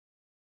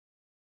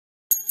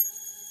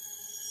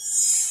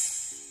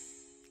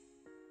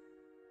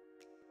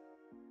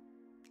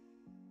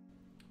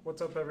What's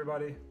up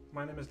everybody?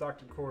 My name is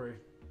Dr. Corey.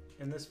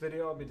 In this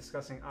video I'll be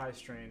discussing eye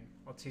strain.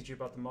 I'll teach you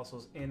about the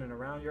muscles in and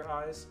around your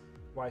eyes,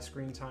 why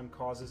screen time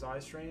causes eye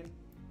strain,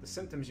 the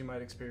symptoms you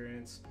might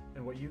experience,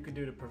 and what you could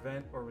do to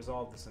prevent or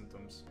resolve the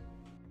symptoms.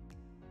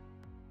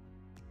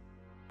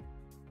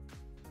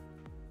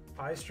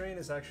 Eye strain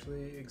is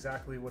actually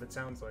exactly what it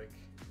sounds like.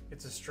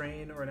 It's a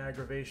strain or an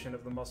aggravation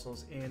of the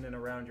muscles in and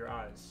around your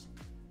eyes.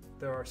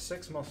 There are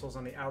 6 muscles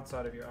on the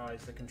outside of your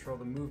eyes that control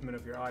the movement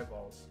of your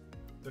eyeballs.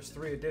 There's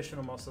 3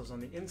 additional muscles on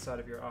the inside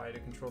of your eye to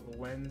control the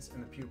lens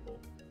and the pupil.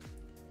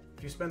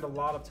 If you spend a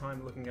lot of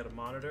time looking at a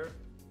monitor,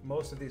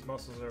 most of these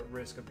muscles are at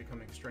risk of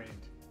becoming strained.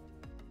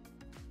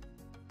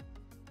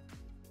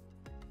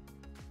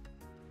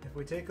 If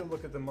we take a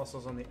look at the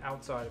muscles on the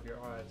outside of your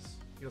eyes,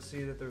 you'll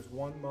see that there's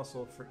one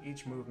muscle for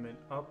each movement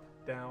up,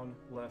 down,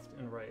 left,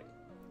 and right.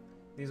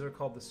 These are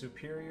called the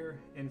superior,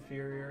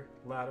 inferior,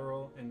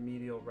 lateral, and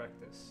medial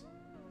rectus.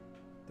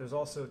 There's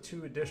also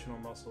 2 additional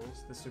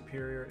muscles, the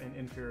superior and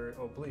inferior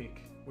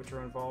oblique, which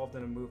are involved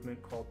in a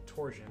movement called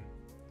torsion.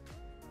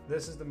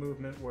 This is the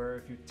movement where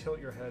if you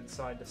tilt your head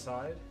side to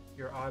side,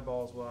 your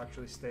eyeballs will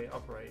actually stay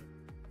upright.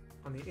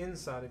 On the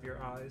inside of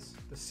your eyes,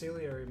 the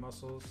ciliary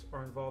muscles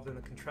are involved in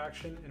the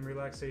contraction and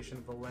relaxation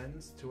of the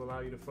lens to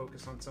allow you to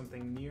focus on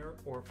something near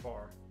or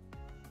far.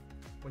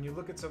 When you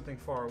look at something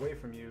far away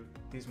from you,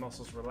 these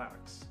muscles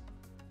relax.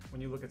 When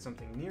you look at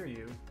something near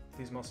you,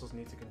 these muscles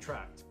need to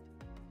contract.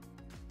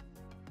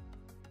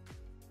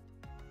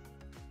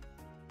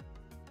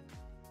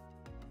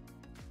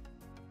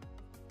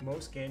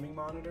 Most gaming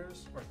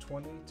monitors are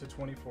 20 to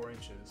 24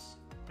 inches,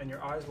 and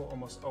your eyes will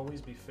almost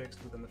always be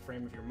fixed within the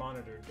frame of your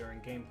monitor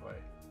during gameplay.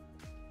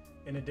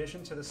 In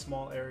addition to the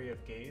small area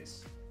of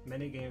gaze,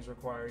 many games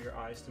require your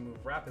eyes to move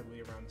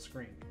rapidly around the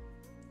screen.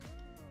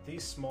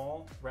 These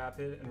small,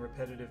 rapid, and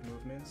repetitive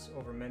movements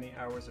over many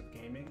hours of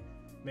gaming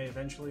may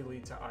eventually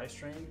lead to eye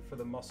strain for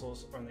the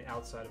muscles on the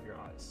outside of your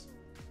eyes.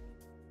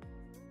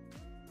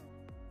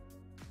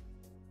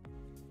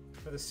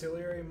 For the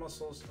ciliary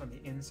muscles on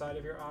the inside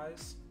of your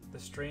eyes, the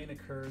strain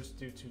occurs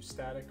due to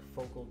static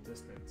focal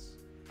distance.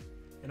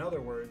 In other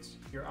words,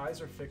 your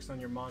eyes are fixed on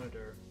your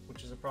monitor,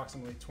 which is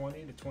approximately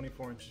 20 to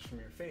 24 inches from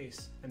your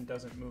face and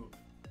doesn't move.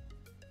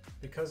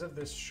 Because of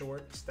this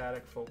short,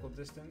 static focal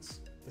distance,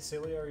 the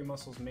ciliary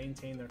muscles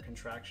maintain their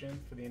contraction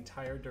for the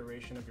entire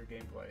duration of your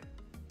gameplay.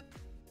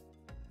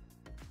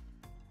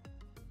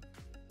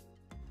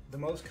 The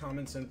most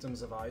common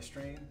symptoms of eye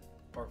strain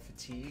are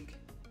fatigue,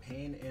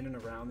 pain in and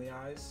around the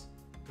eyes,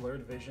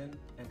 blurred vision,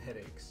 and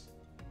headaches.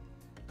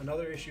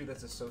 Another issue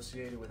that's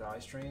associated with eye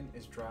strain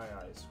is dry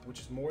eyes, which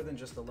is more than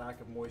just the lack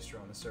of moisture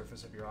on the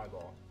surface of your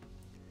eyeball.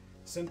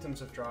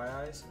 Symptoms of dry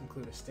eyes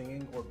include a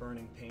stinging or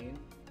burning pain,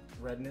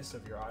 redness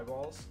of your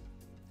eyeballs,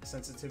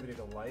 sensitivity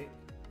to light,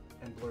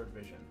 and blurred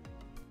vision.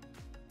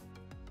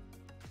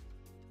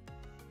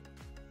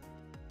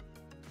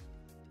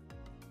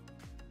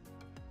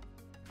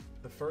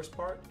 The first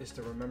part is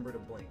to remember to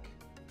blink.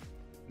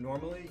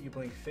 Normally, you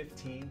blink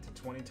 15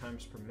 to 20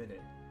 times per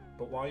minute,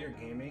 but while you're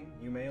gaming,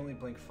 you may only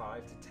blink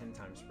 5 to 10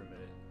 times per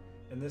minute,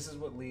 and this is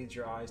what leads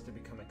your eyes to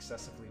become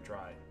excessively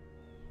dry.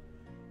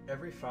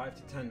 Every 5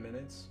 to 10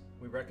 minutes,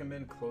 we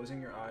recommend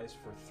closing your eyes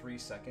for 3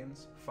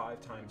 seconds,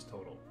 5 times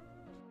total.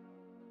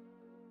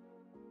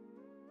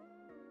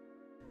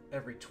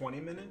 Every 20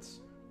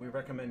 minutes, we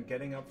recommend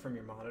getting up from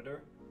your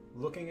monitor,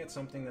 looking at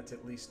something that's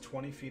at least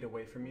 20 feet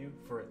away from you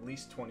for at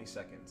least 20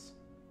 seconds.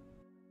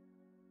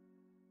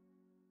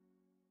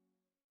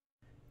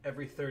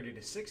 Every 30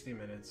 to 60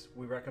 minutes,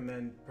 we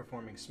recommend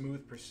performing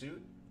smooth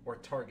pursuit or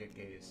target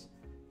gaze,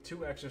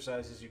 2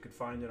 exercises you could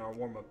find in our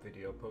warm-up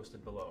video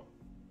posted below.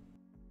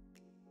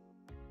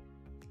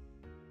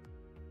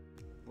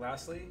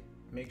 Lastly,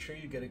 make sure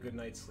you get a good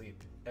night's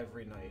sleep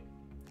every night.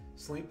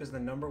 Sleep is the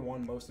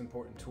 #1 most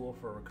important tool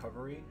for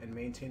recovery and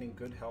maintaining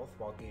good health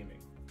while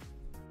gaming.